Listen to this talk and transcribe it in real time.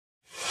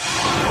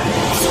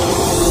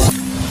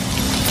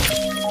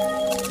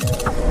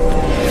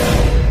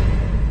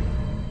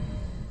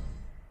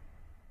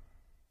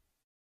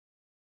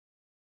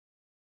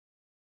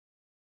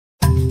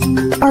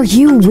Are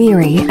you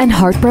weary and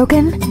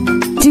heartbroken?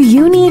 Do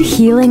you need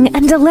healing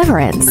and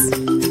deliverance?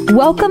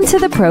 Welcome to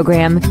the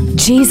program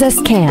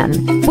Jesus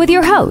Can with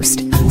your host,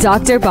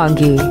 Dr.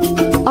 Bongi.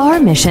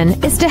 Our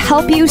mission is to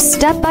help you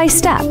step by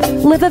step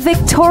live a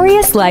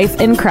victorious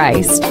life in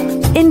Christ.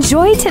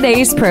 Enjoy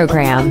today's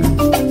program.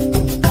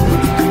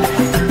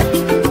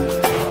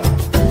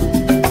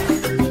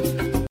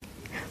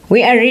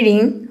 We are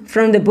reading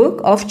from the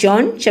book of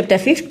John, chapter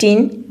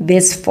 15,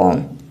 verse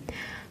 4.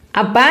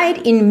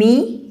 Abide in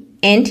me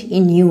and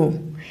in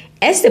you.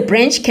 As the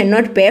branch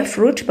cannot bear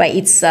fruit by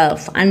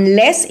itself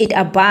unless it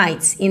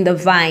abides in the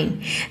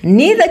vine,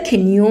 neither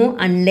can you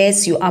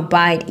unless you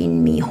abide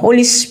in me.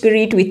 Holy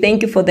Spirit, we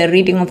thank you for the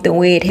reading of the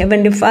word.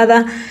 Heavenly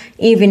Father,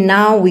 even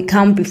now we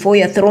come before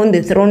your throne,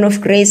 the throne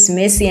of grace,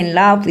 mercy, and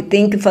love. We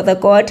thank you, Father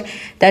God,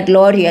 that,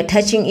 Lord, you are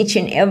touching each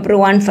and every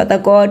one, Father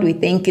God. We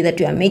thank you that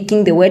you are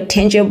making the word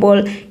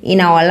tangible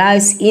in our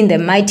lives in the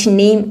mighty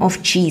name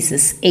of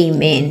Jesus.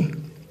 Amen.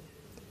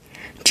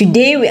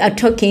 Today we are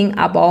talking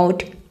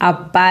about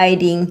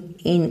abiding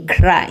in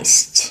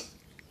Christ.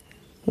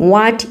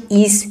 What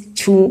is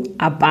to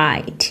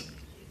abide?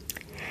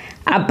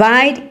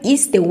 Abide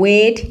is the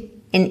word,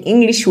 an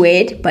English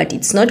word, but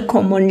it's not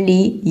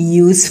commonly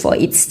used for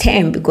its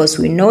term because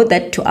we know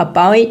that to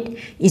abide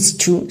is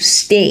to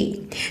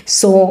stay.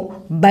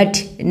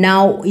 But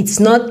now it's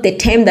not the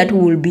term that we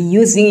will be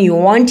using. You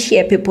won't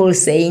hear people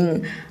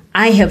saying,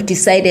 I have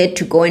decided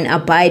to go and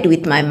abide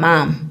with my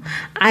mom.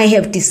 I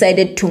have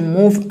decided to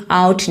move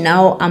out.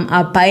 Now I'm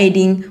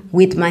abiding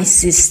with my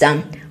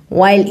sister.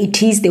 While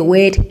it is the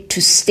word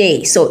to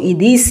stay. So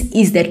this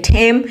is the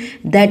term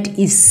that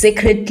is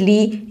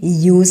secretly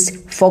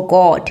used for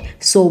God.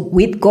 So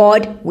with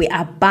God, we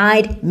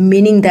abide,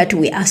 meaning that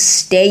we are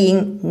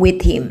staying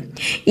with him.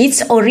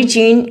 Its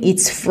origin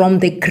is from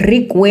the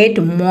Greek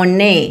word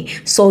mone.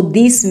 So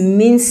this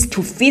means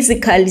to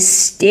physically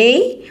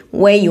stay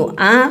where you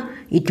are.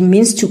 It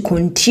means to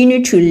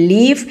continue to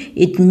live.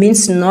 It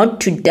means not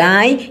to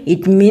die.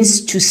 It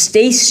means to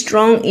stay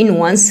strong in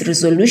one's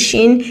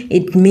resolution.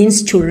 It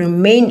means to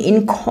remain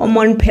in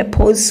common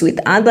purpose with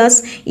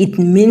others. It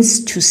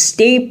means to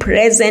stay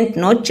present,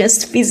 not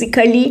just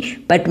physically,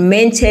 but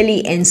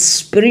mentally and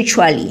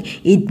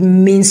spiritually. It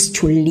means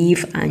to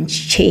live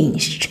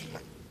unchanged.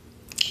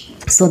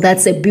 So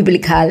that's a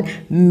biblical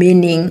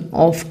meaning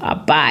of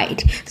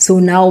abide. So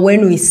now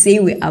when we say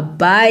we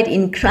abide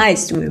in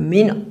Christ, we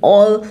mean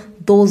all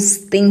those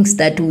things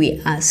that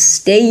we are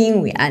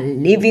staying, we are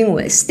living,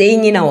 we're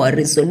staying in our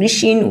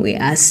resolution, we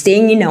are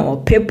staying in our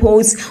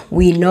purpose.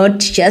 We not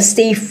just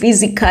stay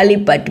physically,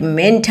 but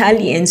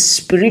mentally and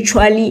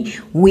spiritually,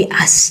 we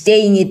are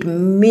staying. It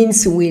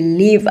means we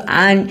live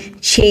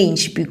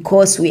unchanged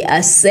because we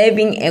are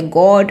serving a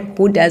God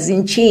who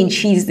doesn't change.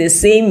 He is the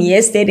same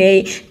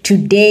yesterday,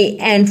 today,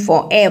 and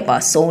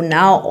forever. So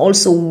now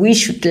also we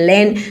should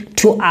learn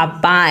to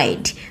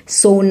abide.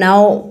 So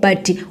now,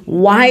 but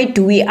why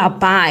do we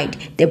abide?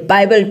 The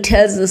Bible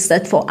tells us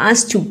that for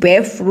us to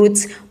bear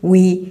fruits,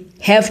 we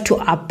have to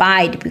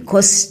abide,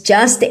 because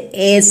just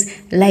as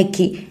like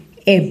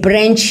a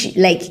branch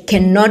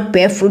cannot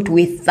bear fruit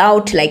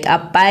without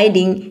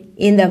abiding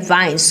in the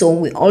vine, so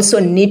we also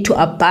need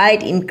to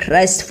abide in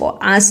Christ for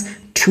us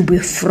to be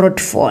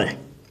fruitful.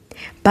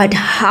 But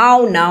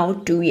how now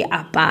do we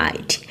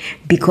abide?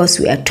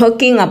 Because we are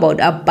talking about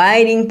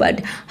abiding,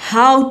 but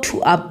how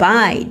to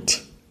abide?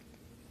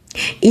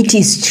 It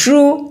is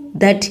true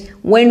that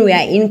when we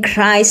are in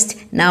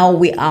Christ, now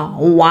we are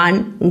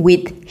one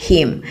with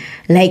him.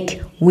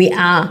 Like we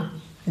are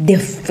the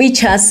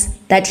features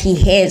that he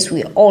has,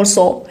 we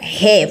also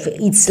have.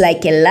 It's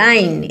like a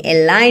line.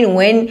 A line,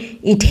 when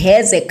it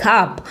has a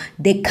cup,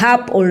 the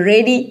cup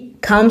already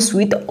comes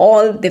with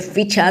all the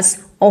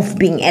features of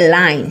being a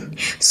line.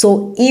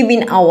 So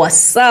even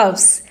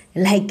ourselves,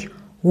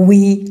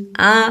 we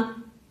are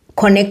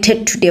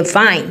connected to the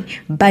vine,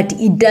 but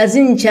it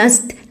doesn't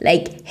just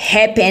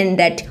happen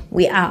that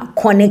we are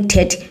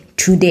connected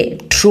to the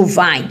true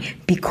vine,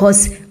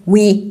 because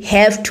we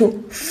have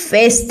to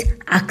first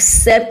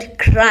accept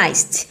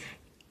Christ.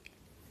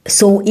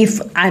 So if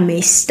I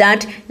may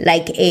start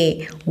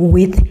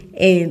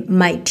with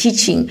my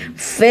teaching,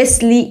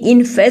 firstly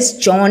in 1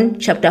 John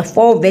chapter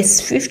 4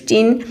 verse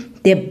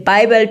 15, the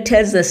Bible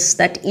tells us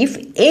that if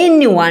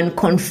anyone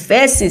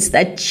confesses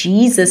that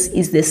Jesus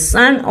is the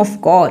Son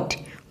of God,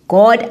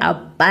 God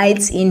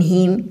abides in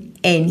him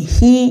and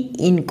he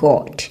in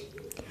God.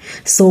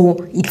 So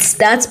it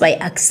starts by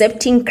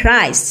accepting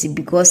Christ,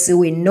 because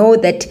we know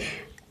that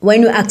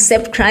when you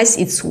accept Christ,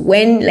 it's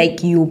when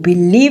you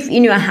believe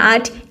in your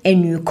heart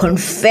and you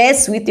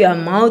confess with your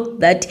mouth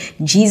that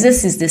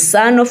Jesus is the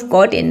Son of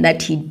God and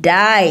that he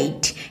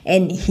died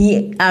and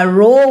he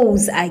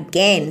arose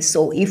again.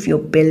 So if you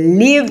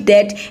believe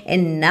that,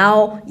 and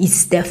now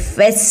it's the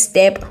first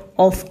step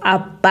of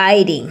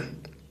abiding.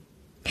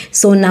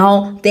 So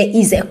now there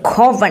is a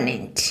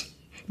covenant,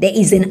 there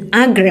is an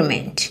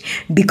agreement,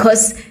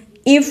 because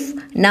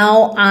if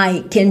now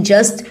I can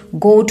just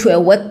go to a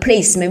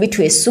workplace, maybe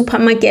to a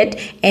supermarket,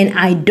 and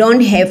I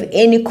don't have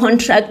any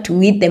contract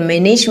with the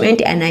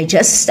management, and I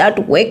just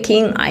start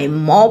working. I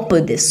mop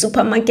the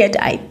supermarket,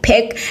 I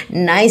pack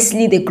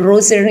nicely the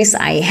groceries,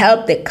 I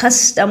help the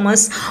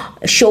customers,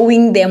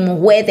 showing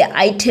them where the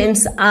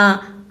items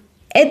are.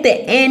 At the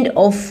end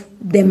of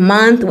the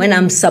month, when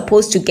I'm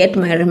supposed to get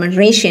my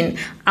remuneration,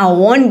 I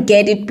won't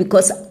get it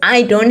because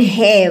I don't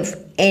have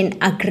an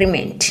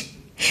agreement.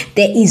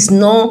 There is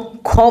no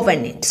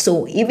covenant.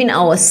 So even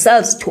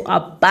ourselves to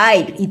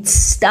abide, it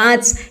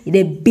starts,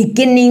 the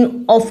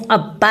beginning of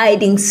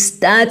abiding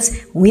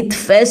starts with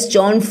 1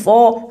 John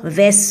 4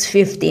 verse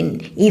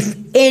 15. If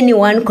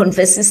anyone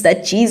confesses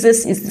that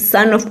Jesus is the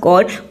Son of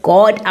God,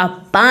 God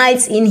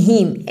abides in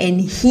him and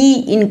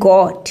he in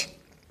God.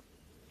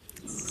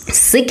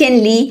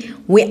 Secondly,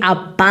 we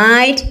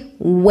abide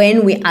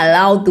when we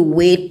allow the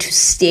word to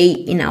stay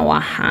in our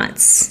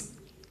hearts.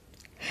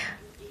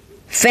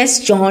 1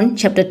 John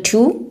chapter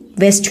 2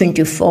 verse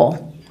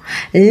 24.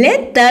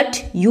 Let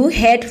that you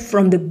heard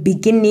from the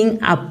beginning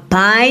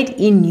abide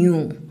in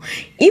you.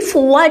 If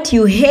what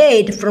you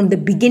heard from the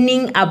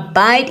beginning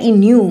abide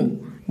in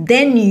you,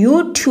 then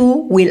you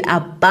too will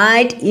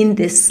abide in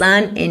the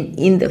Son and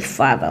in the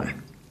Father.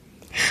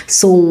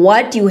 So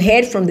what you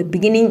heard from the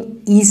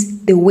beginning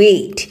is the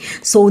word.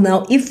 So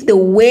now if the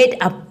word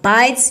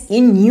abides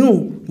in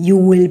you, you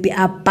will be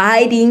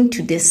abiding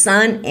to the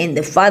Son and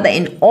the Father,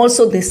 and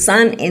also the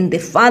Son and the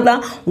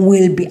Father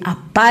will be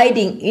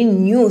abiding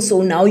in you.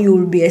 So now you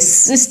will be a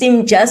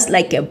system just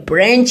like a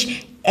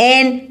branch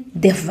and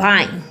the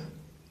vine.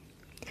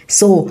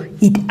 So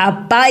it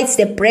abides,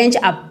 the branch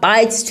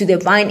abides to the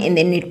vine, and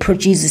then it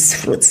produces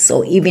fruits.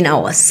 So even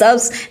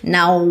ourselves,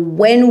 now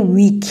when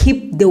we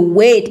keep the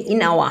word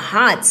in our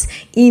hearts,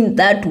 in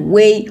that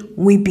way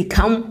we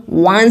become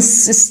one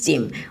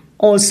system.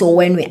 Also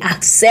when we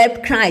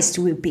accept Christ,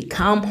 we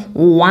become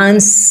one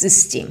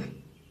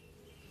system.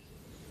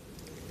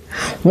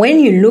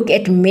 When you look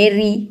at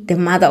Mary, the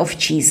mother of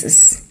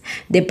Jesus,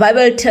 the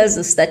Bible tells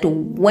us that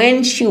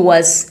when she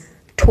was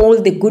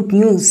told the good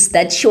news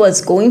that she was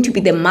going to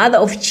be the mother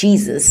of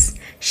Jesus,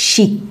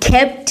 she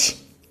kept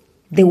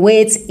the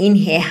words in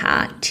her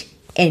heart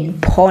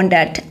and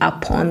pondered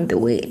upon the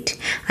word.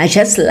 I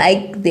just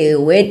like the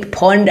word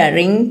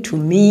pondering. To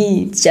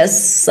me, it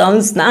just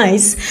sounds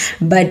nice,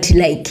 but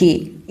like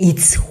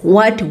it's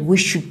what we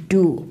should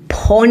do,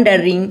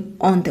 pondering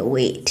on the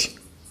word.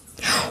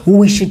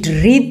 We should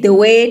read the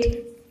word,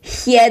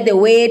 hear the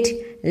word,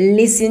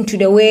 listen to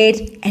the word,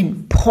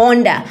 and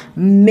ponder,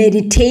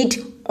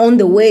 meditate on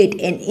the word,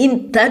 and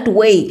in that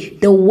way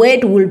the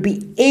word will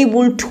be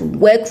able to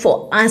work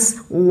for us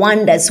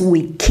wonders.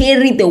 We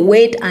carry the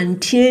word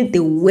until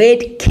the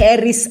word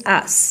carries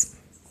us.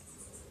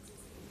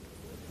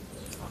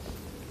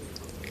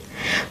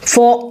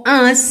 For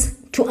us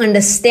to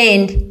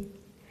understand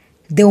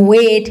the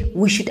word,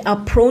 we should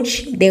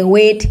approach the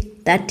word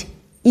that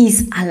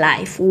is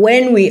alive.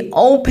 When we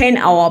open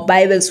our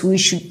Bibles, we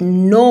should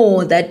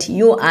know that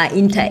you are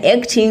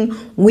interacting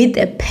with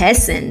a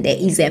person. There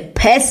is a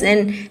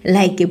person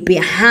like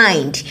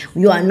behind.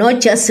 You are not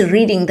just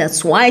reading.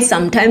 That's why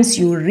sometimes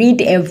you read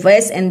a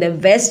verse and the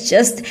verse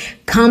just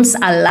comes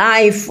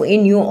alive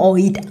in you, or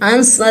it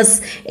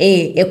answers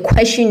a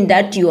question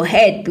that you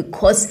had,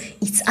 because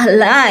it's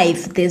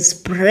alive. There's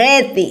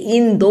breath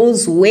in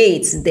those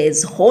words.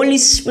 There's Holy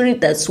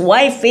Spirit. That's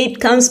why faith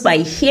comes by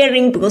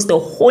hearing, because the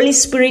Holy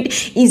Spirit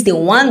is the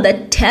one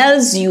that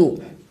tells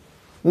you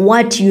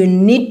what you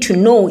need to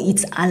know.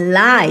 It's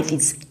alive,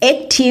 it's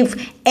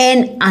active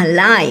and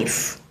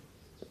alive.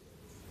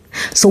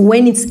 So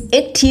when it's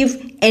active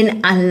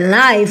and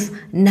alive,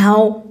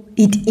 now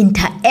it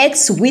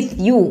interacts with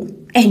you,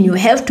 and you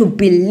have to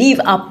believe,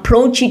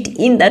 approach it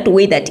in that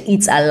way that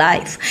it's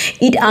alive.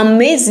 It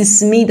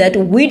amazes me that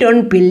we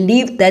don't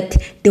believe that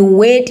the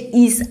word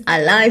is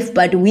alive,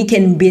 but we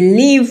can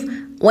believe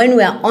when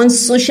we are on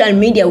social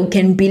media. We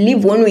can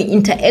believe when we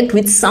interact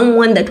with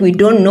someone that we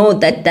don't know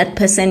that that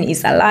person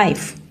is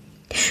alive.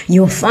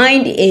 You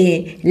find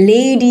a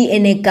lady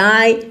and a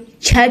guy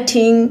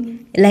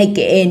chatting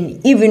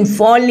and even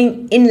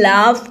falling in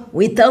love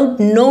without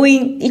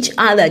knowing each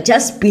other,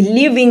 just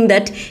believing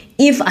that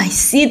if I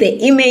see the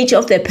image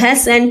of the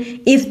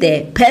person, if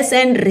the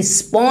person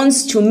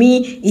responds to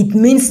me, it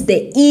means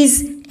there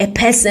is a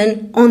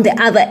person on the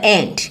other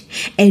end.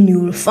 And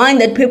you will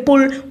find that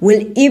people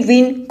will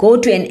even go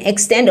to an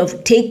extent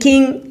of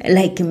taking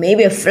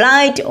maybe a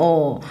flight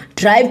or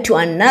drive to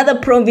another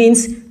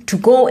province to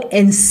go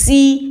and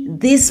see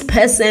this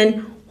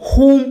person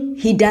whom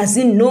he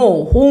doesn't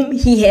know, whom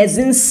he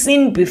hasn't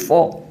seen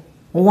before.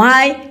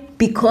 Why?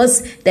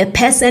 Because the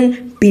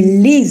person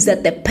believes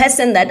that the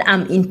person that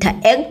I'm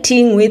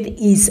interacting with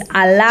is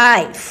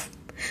alive.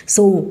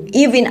 So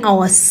even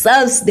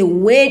ourselves, the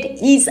word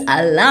is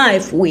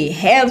alive. We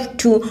have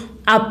to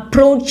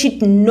approach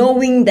it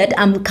knowing that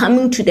I'm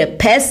coming to the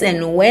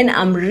person. When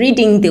I'm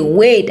reading the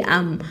word,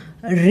 I'm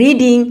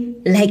reading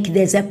like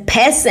there's a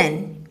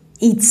person.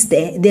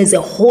 There's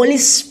a Holy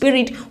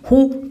Spirit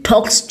who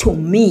talks to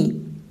me.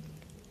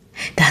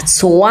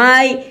 That's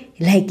why,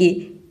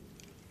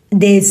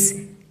 there's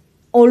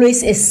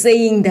always a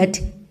saying that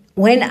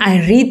when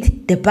I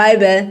read the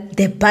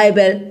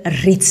Bible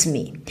reads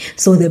me.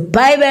 So the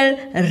Bible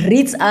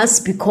reads us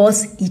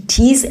because it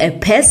is a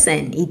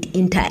person. It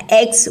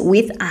interacts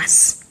with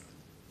us.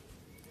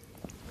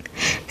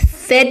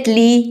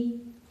 Thirdly,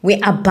 we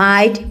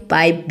abide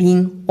by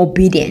being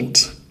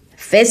obedient.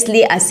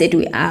 Firstly, I said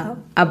we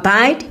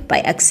abide by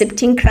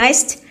accepting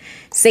Christ.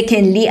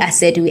 Secondly, I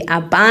said we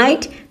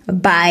abide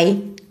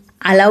by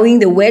allowing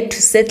the word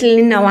to settle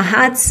in our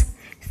hearts.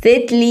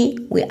 Thirdly,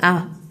 we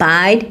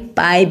abide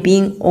by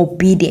being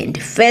obedient.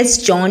 1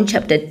 John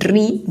chapter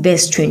 3,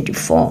 verse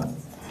 24.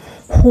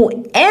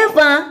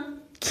 Whoever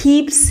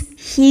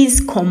keeps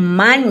his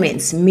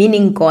commandments,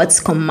 meaning God's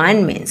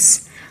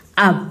commandments,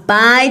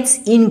 abides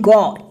in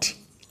God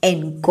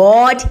and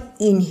God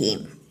in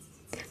him.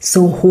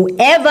 So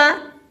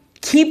whoever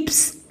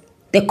keeps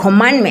the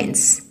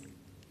commandments,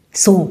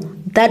 so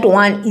that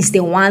one is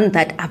the one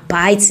that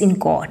abides in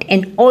God,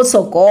 and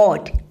also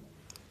God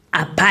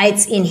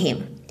abides in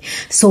him.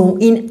 So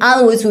in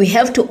other words, we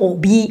have to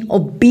be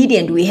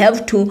obedient. We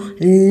have to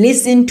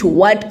listen to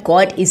what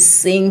God is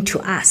saying to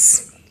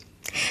us.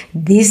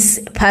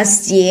 This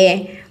past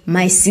year,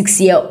 my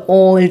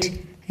 6-year-old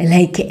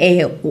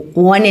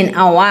won an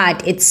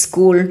award at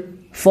school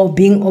for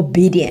being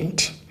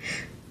obedient.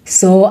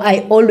 So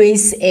I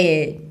always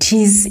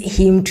tease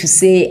him to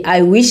say,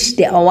 I wish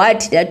the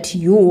award that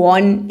you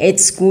won at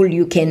school,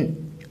 you can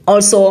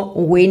also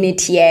win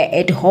it here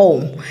at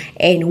home.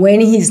 And when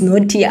he's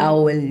not here, I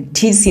will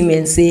tease him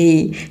and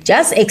say,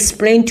 just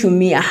explain to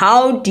me,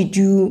 how did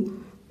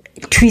you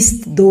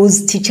twist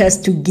those teachers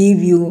to give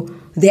you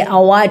the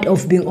award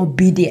of being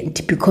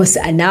obedient? Because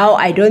now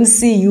I don't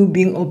see you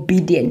being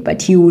obedient,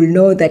 but he will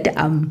know that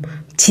I'm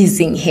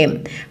teasing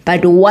him.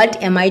 But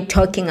what am I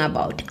talking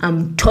about?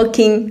 I'm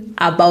talking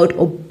about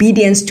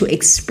obedience, to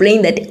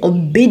explain that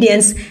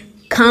obedience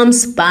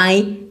comes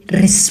by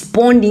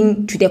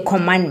responding to the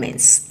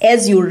commandments.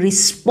 As you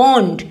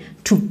respond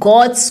to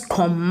God's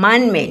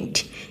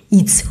commandment,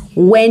 it's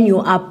when you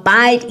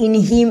abide in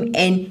him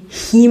and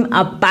him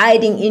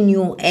abiding in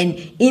you, and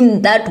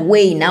in that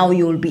way now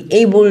you will be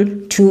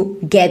able to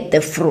get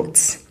the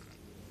fruits.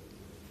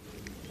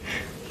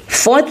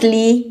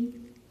 Fourthly,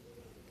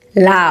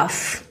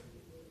 love.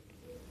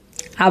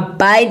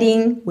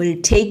 Abiding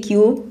will take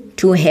you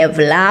to have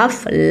love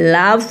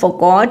for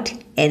God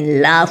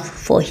and love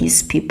for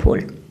his people.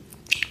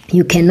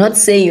 You cannot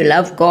say you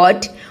love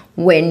God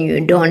when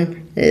you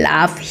don't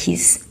love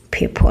his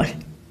people.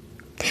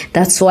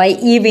 That's why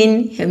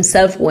even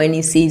himself, when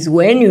he says,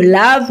 when you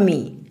love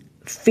me,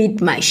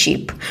 feed my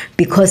sheep,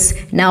 because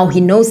now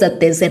he knows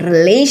that there's a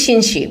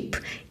relationship.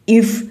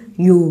 If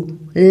you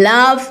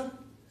love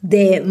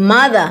the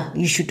mother,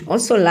 you should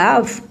also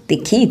love the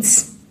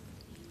kids.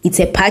 It's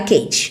a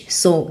package.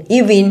 So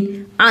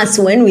even us,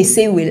 when we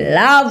say we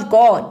love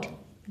God,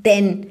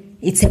 then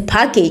it's a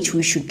package.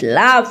 We should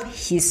love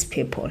his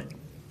people.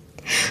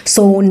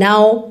 So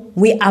now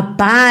we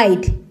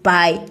abide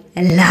by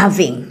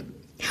loving.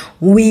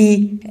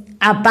 We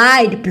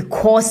abide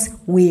because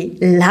we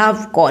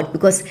love God,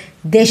 because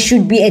there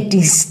should be a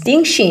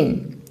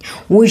distinction.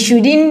 We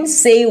shouldn't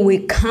say we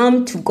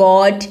come to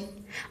God,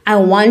 I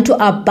want to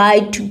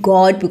abide to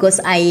God because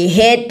I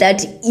heard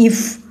that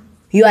if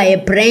you are a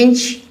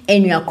branch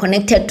and you are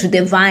connected to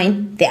the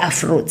vine, there are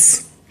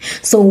fruits.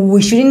 So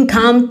we shouldn't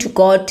come to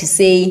God to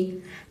say,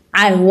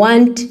 I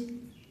want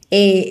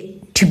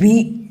to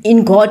be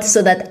in God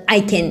so that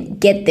I can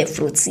get the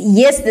fruits.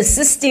 Yes, the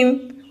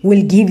system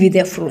will give you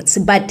the fruits,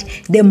 but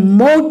the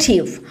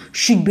motive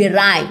should be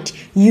right.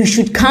 You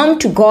should come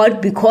to God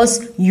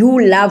because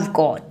you love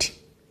God.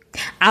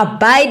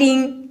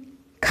 Abiding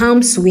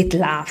comes with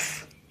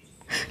love.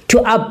 To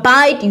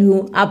abide,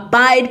 you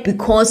abide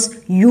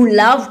because you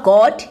love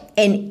God,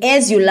 and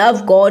as you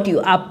love God, you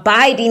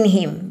abide in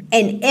him.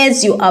 And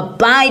as you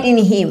abide in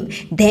him,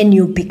 then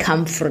you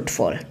become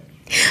fruitful.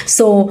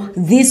 So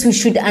this, we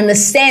should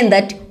understand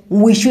that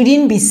we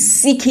shouldn't be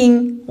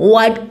seeking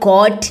what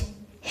God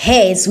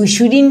has. We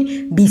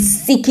shouldn't be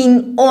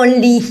seeking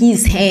only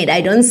his hand.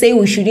 I don't say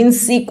we shouldn't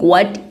seek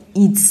what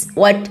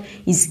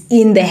is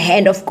in the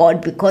hand of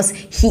God, because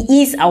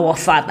he is our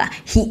Father.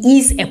 He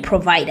is a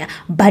provider.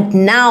 But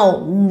now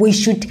we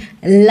should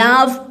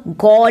love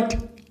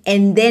God,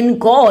 and then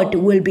God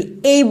will be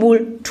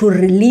able to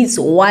release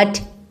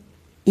what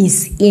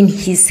is in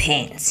his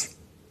hands.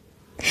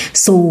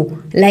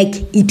 So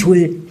it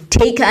will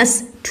take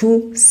us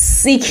to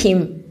seek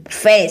him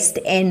first,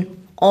 and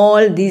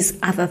all these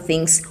other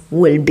things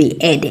will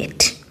be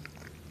added.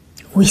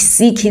 We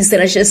seek his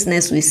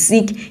righteousness, we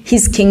seek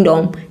his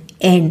kingdom,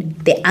 and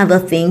the other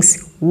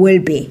things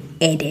will be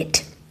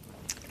added.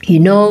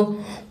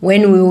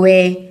 When we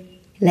were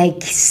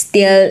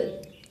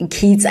still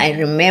kids, I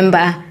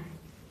remember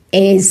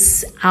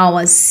as I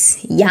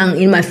was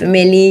young in my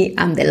family,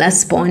 I'm the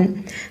last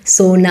born.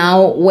 So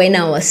now when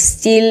I was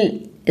still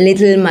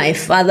little, my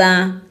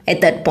father at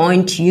that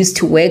point used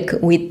to work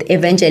with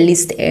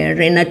evangelist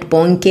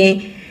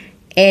Bongi,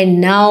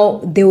 And now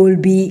they will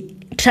be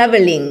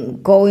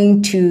traveling,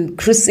 going to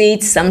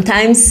crusades.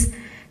 Sometimes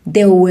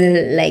they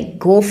will like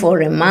go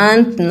for a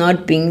month,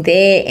 not being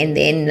there, and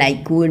then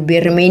like will be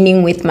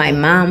remaining with my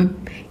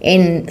mom.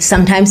 And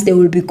sometimes they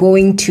will be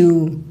going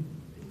to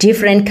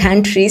different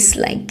countries,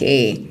 like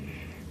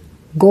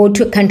go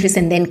to countries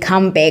and then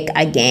come back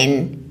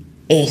again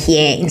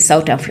here in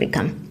South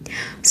Africa.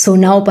 So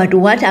now, but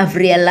what I've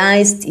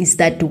realized is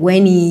that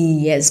when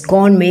he has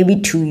gone maybe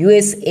to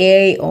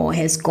USA or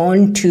has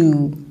gone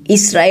to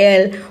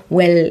Israel,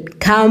 will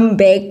come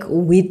back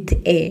with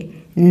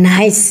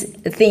nice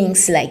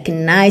things, like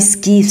nice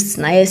gifts,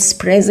 nice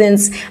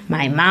presents.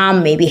 My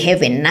mom maybe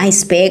have a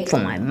nice bag for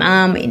my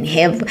mom and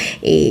have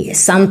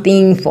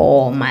something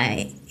for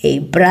my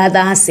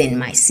brothers and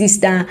my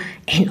sister,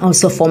 and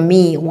also for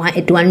me.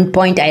 At one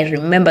point I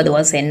remember there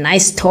was a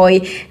nice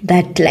toy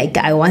that like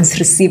I once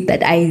received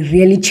that I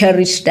really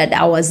cherished, that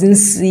I wasn't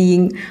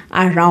seeing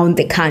around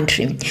the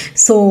country.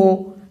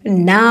 So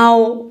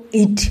now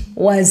it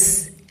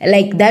was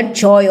like that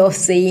joy of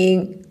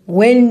saying,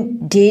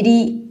 when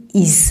daddy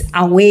is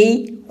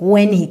away,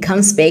 when he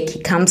comes back, he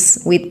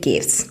comes with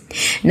gifts.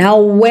 Now,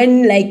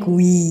 when like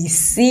we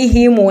see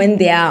him when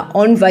they are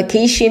on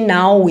vacation,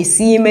 now we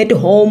see him at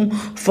home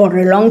for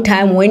a long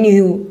time. When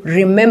you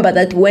remember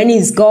that when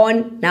he's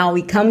gone, now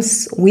he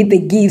comes with the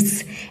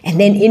gifts.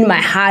 And then in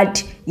my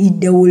heart,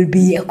 there will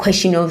be a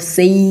question of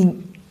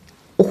saying,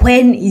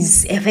 when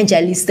is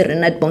Evangelist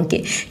Renat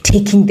Bongi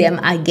taking them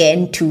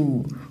again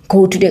to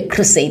go to the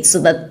crusade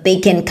so that they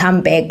can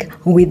come back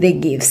with the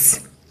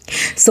gifts?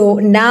 So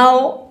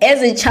now,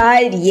 as a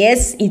child,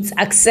 yes, it's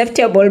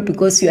acceptable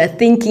because you are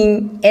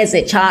thinking as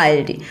a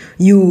child.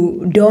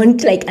 You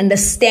don't like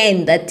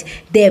understand that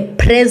the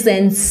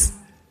presence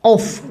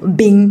of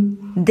being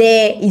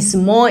there is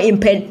more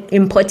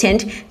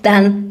important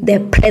than the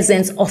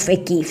presence of a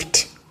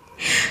gift.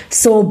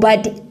 So,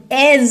 but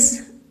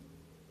as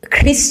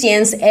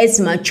Christians, as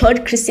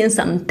matured Christians,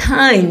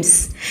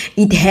 sometimes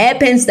it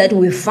happens that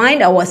we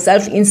find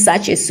ourselves in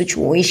such a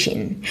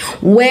situation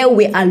where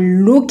we are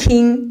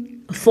looking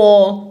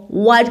for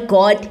what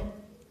God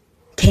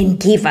can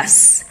give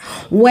us.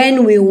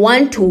 When we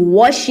want to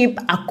worship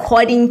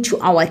according to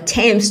our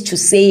terms, to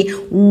say,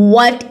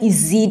 what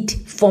is it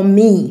for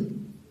me?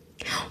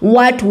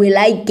 What will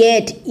I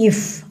get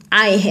if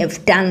I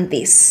have done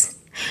this?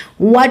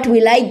 What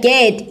will I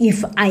get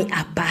if I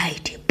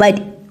abide?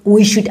 But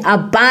we should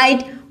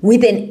abide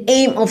with an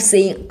aim of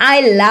saying,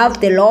 I love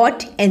the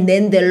Lord, and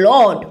then the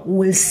Lord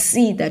will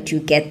see that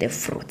you get the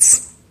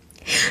fruits.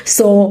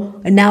 So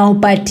now,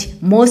 but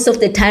most of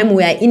the time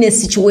we are in a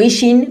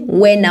situation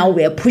where now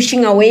we are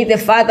pushing away the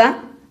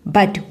Father,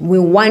 but we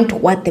want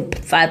what the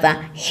Father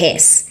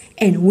has,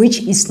 and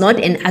which is not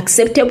an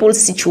acceptable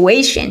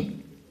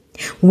situation.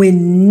 We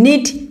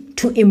need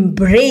to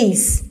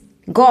embrace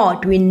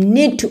God. We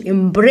need to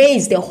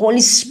embrace the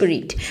Holy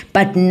Spirit.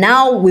 But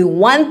now we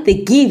want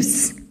the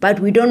gifts, but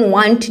we don't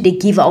want the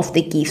giver of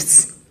the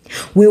gifts.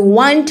 We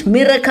want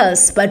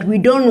miracles, but we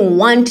don't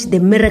want the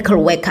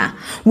miracle worker.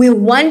 We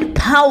want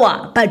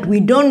power, but we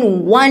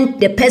don't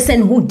want the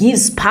person who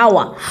gives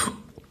power.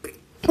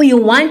 We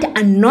want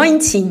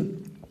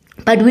anointing,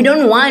 but we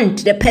don't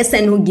want the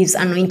person who gives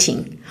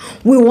anointing.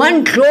 We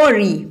want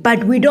glory,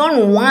 but we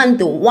don't want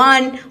the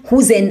one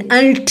who's an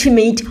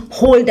ultimate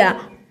holder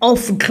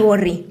of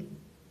glory.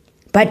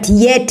 But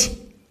yet,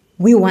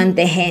 we want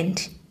the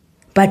hand,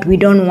 but we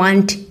don't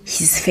want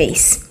his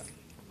face.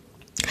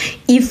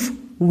 If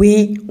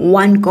we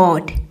want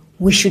God,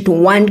 we should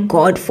want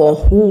God for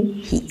who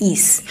he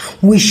is.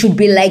 We should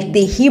be like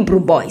the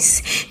Hebrew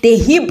boys. The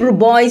Hebrew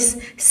boys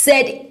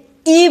said,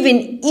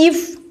 even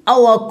if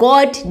our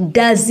God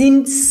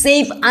doesn't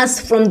save us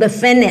from the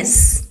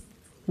furnace,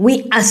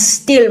 we are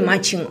still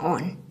marching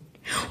on.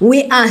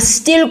 We are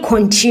still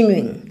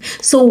continuing.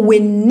 So we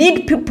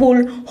need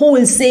people who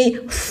will say,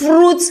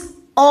 fruits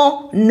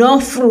or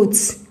no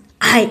fruits,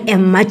 I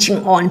am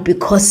marching on,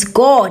 because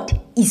God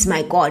is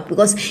my God,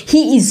 because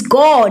he is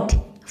God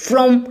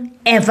from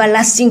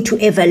everlasting to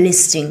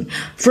everlasting,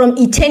 from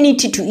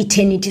eternity to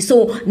eternity.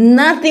 So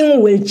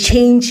nothing will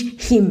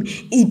change him.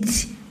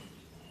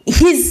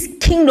 His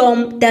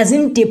kingdom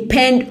doesn't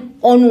depend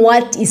on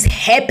what is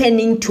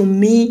happening to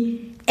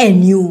me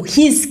and you.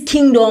 His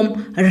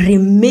kingdom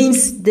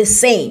remains the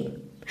same.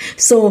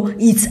 So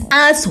it's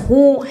us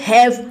who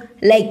have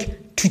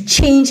like to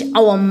change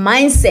our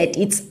mindset.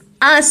 It's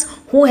us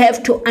who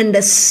have to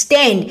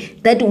understand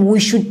that we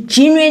should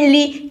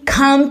genuinely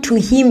come to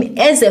him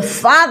as a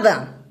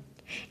father.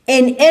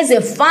 And as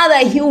a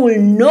father, he will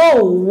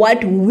know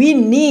what we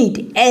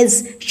need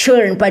as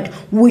children, but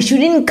we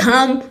shouldn't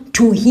come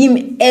to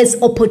him as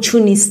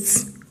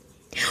opportunists.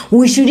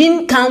 We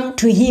shouldn't come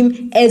to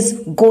him as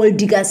gold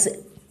diggers.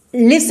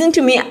 Listen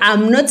to me,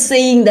 I'm not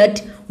saying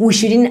that we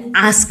shouldn't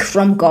ask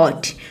from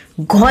God.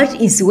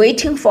 God is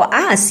waiting for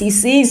us. He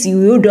says,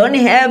 you don't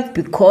have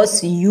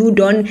because you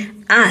don't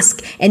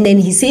ask. And then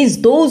he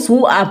says, those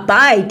who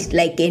abide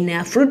like and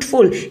are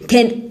fruitful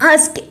can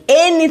ask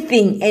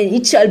anything and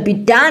it shall be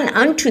done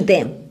unto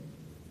them.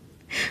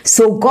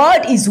 So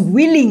God is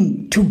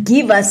willing to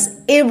give us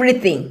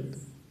everything.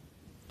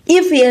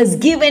 If he has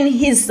given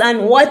his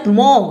son, what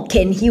more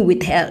can he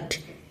withhold?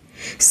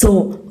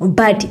 So,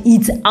 but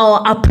it's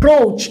our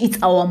approach, it's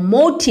our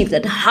motive,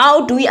 that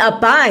how do we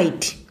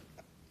abide?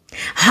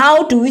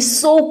 How do we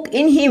soak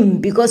in him?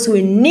 Because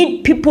we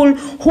need people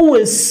who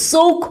will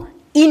soak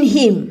in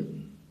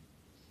him.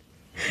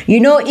 You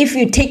know, if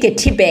you take a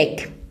tea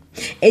bag,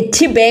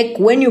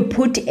 when you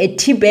put a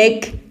tea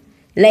bag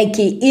like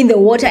in the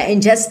water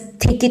and just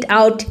take it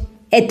out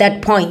at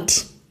that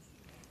point,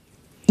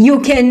 you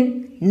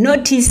can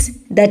notice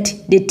that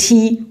the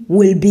tea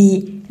will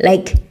be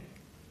like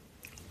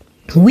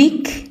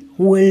weak,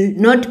 will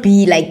not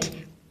be like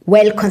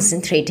well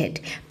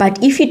concentrated.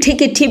 But if you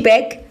take a tea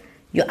bag,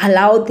 you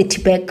allow the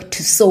tea bag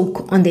to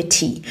soak on the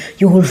tea,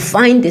 you will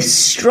find the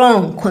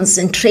strong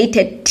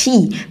concentrated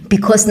tea,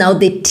 because now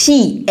the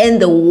tea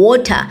and the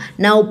water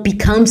now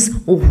becomes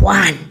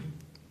one.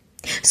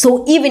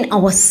 So even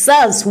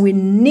ourselves, we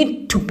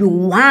need to be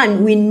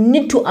one. We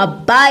need to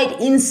abide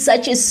in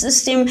such a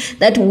system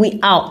that we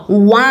are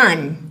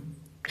one.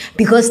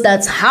 Because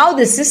that's how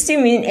the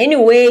system in any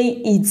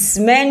way it's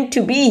meant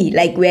to be.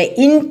 Like we're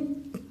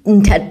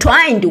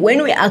intertwined.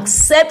 When we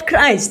accept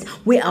Christ,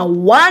 we are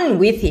one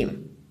with him.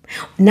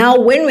 Now,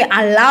 when we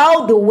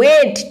allow the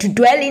word to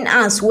dwell in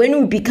us,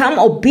 when we become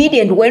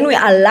obedient, when we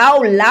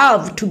allow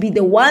love to be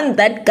the one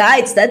that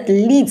guides, that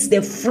leads,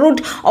 the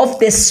fruit of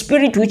the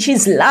Spirit, which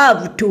is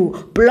love,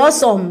 to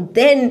blossom,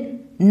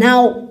 then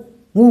now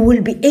we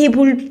will be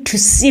able to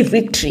see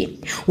victory.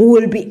 We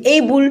will be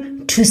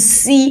able to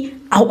see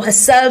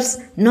ourselves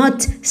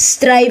not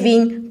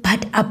striving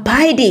but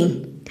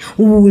abiding.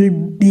 We will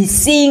be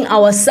seeing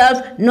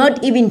ourselves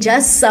not even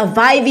just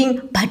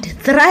surviving but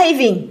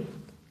thriving.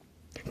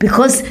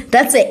 Because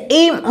that's the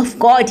aim of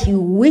God. He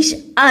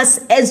wishes us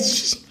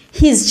as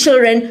his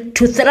children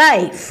to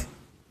thrive.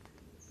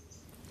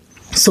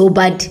 So,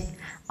 but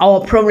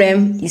our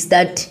problem is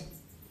that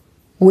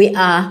we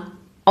are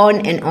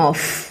on and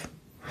off.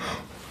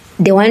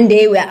 The one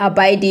day we are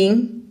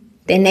abiding,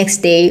 the next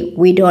day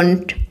we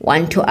don't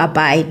want to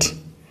abide.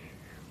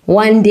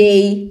 One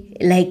day,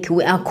 like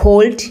we are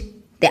cold,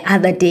 the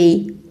other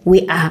day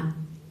we are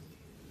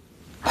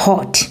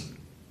hot.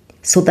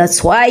 So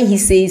that's why he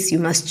says you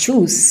must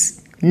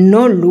choose,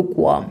 no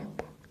lukewarm.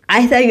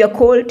 Either you are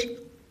cold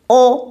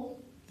or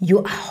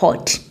you are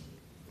hot.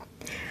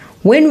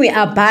 When we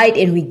abide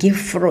and we give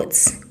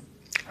fruits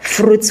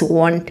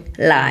won't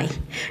lie,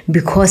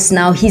 because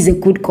now he's a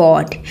good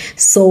God.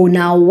 So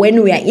now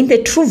when we are in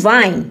the true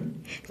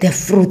vine, the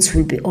fruits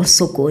will be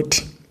also good.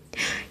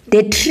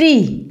 The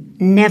tree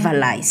never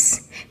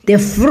lies. The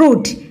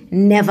fruit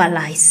never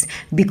lies.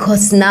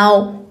 Because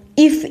now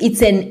if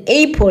it's an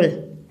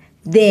apple,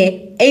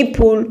 the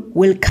apple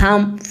will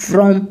come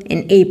from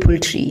an apple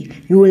tree.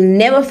 You will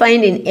never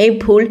find an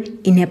apple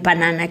in a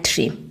banana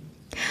tree.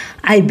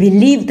 I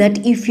believe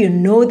that if you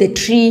know the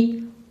tree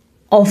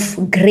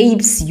of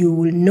grapes, you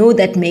will know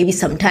that maybe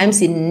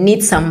sometimes it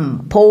needs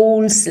some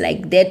poles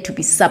like that to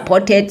be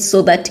supported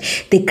so that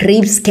the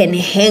grapes can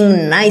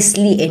hang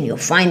nicely, and you'll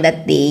find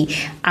that they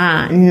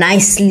are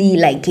nicely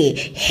like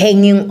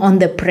hanging on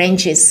the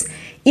branches.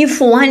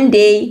 If one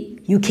day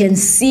you can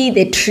see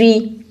the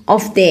tree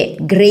of the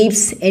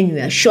grapes and you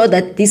are sure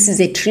that this is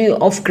a tree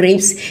of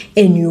grapes,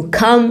 and you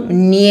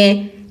come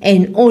near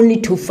and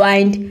only to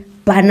find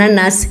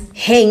bananas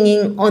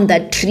hanging on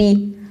that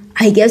tree,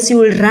 I guess you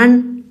will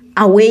run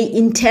away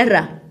in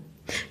terror.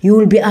 You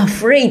will be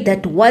afraid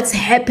that what's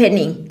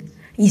happening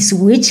is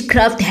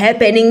witchcraft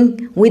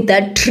happening with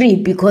that tree,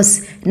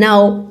 because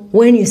now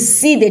when you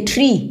see the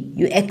tree,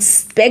 you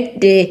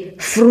expect the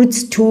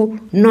fruits to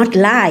not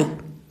lie,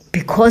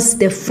 because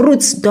the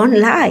fruits don't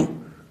lie.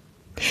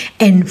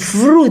 And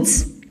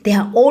fruits, they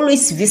are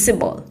always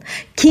visible.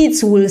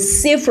 Kids will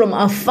see from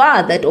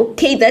afar that,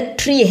 okay, that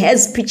tree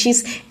has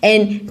peaches,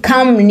 and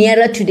come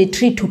nearer to the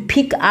tree to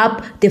pick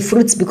up the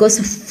fruits, because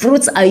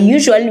fruits are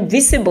usually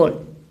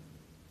visible.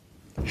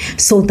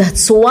 So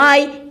that's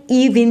why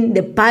even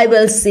the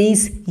Bible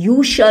says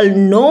you shall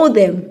know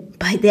them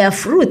by their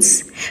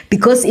fruits,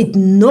 because it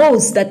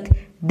knows that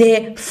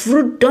the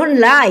fruit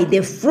don't lie.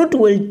 The fruit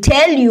will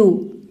tell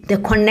you the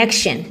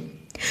connection.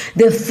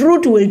 The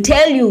fruit will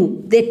tell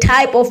you the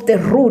type of the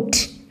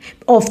root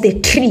of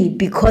the tree,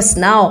 because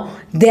now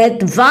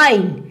that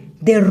vine,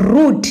 the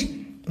root,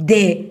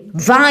 the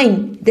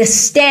vine, the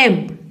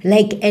stem,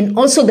 and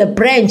also the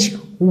branch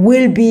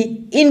will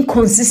be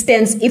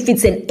inconsistent. If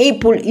it's an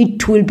apple,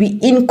 it will be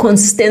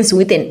inconsistent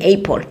with an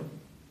apple.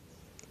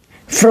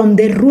 From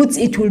the roots,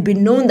 it will be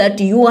known that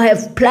you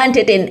have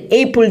planted an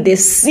apple. The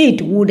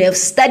seed would have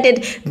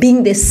started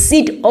being the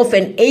seed of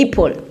an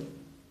apple.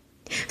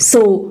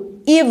 So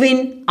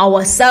even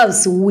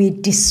ourselves, we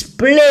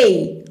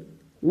display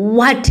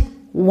what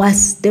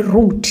was the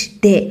root,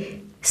 the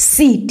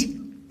seed.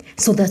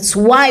 So that's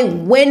why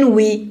when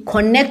we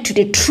connect to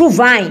the true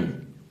vine,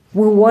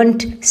 we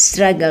won't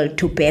struggle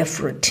to bear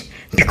fruit,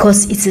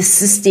 because it's a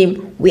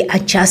system. We are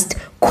just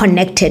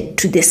connected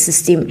to the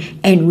system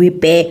and we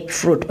bear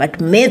fruit. But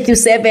Matthew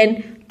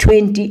 7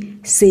 20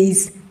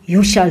 says,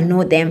 you shall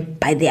know them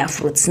by their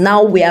fruits.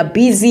 Now we are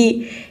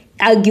busy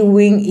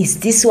arguing,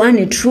 is this one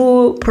a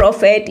true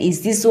prophet?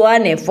 Is this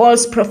one a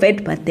false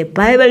prophet? But the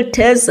Bible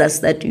tells us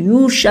that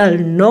you shall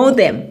know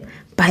them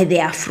by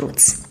their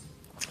fruits.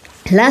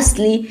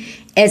 Lastly,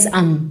 as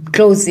I'm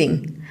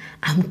closing,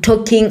 I'm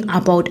talking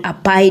about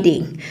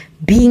abiding,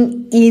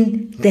 being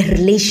in the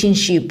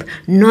relationship,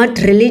 not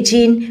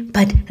religion,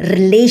 but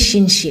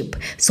relationship.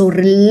 So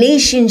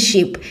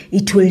relationship,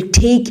 it will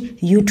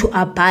take you to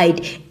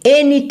abide.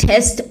 Any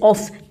test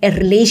of a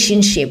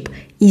relationship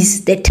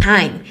is the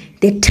time.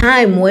 The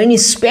time when you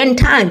spend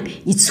time,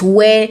 it's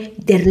where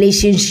the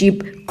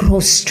relationship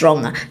grows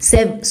stronger.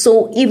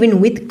 So even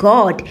with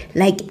God,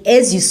 like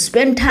as you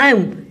spend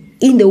time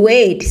in the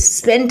Word,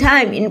 spend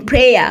time in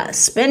prayer,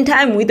 spend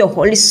time with the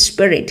Holy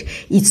Spirit,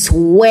 it's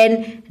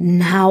when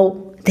now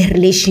the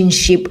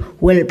relationship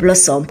will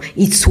blossom.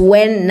 It's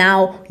when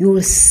now you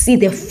will see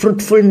the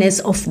fruitfulness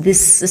of this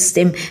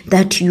system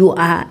that you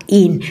are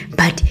in.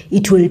 But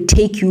it will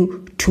take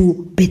you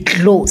to be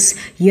close.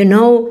 You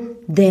know,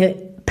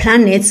 the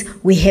planets,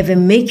 we have a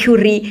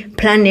Mercury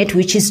planet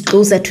which is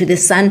closer to the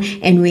sun,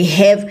 and we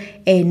have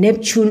a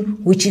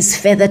Neptune which is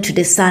further to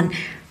the sun.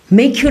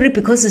 Mercury,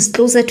 because it's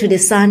closer to the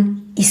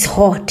sun, is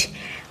hot.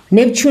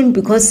 Neptune,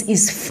 because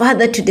it's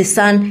further to the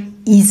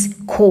sun, is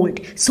cold.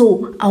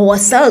 So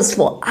ourselves,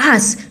 for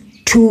us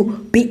to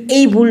be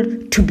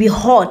able to be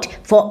hot,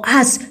 for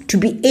us to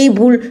be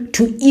able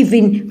to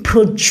even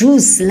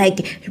produce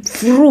like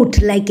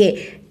fruit, like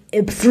a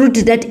fruit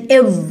that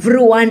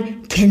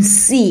everyone can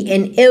see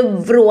and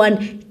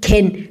everyone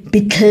can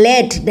be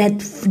glad that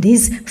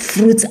these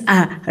fruits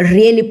are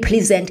really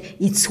pleasant.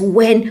 It's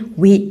when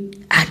we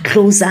are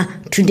closer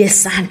to the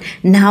sun.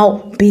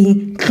 Now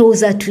being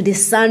closer to the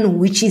Son,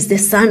 which is the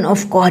Son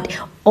of God,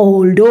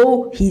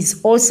 although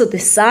he's also the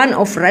Son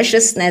of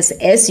righteousness,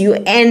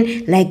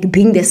 S-U-N, like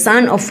being the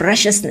Son of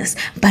righteousness.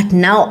 But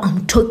now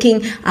I'm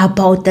talking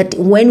about that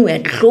when we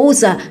are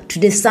closer to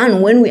the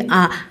Son, when we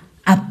are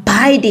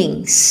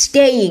abiding,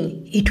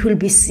 staying, it will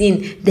be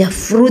seen. The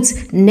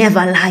fruits never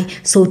lie.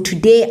 So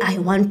today I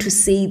want to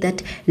say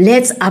that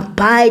let's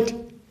abide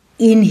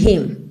in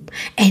him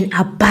and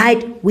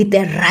abide with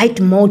the right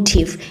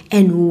motive,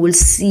 and we will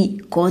see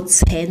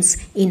God's hands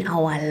in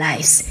our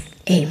lives.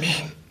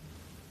 Amen.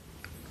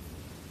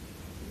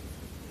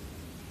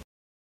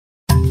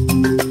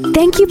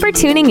 Thank you for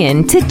tuning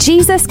in to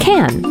Jesus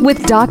Can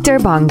with Dr.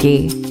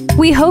 Bongi.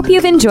 We hope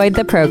you've enjoyed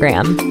the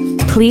program.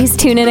 Please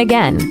tune in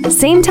again,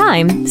 same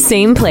time,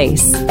 same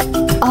place.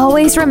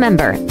 Always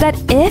remember that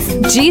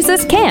if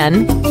Jesus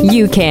can,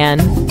 you can.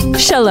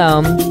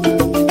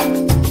 Shalom.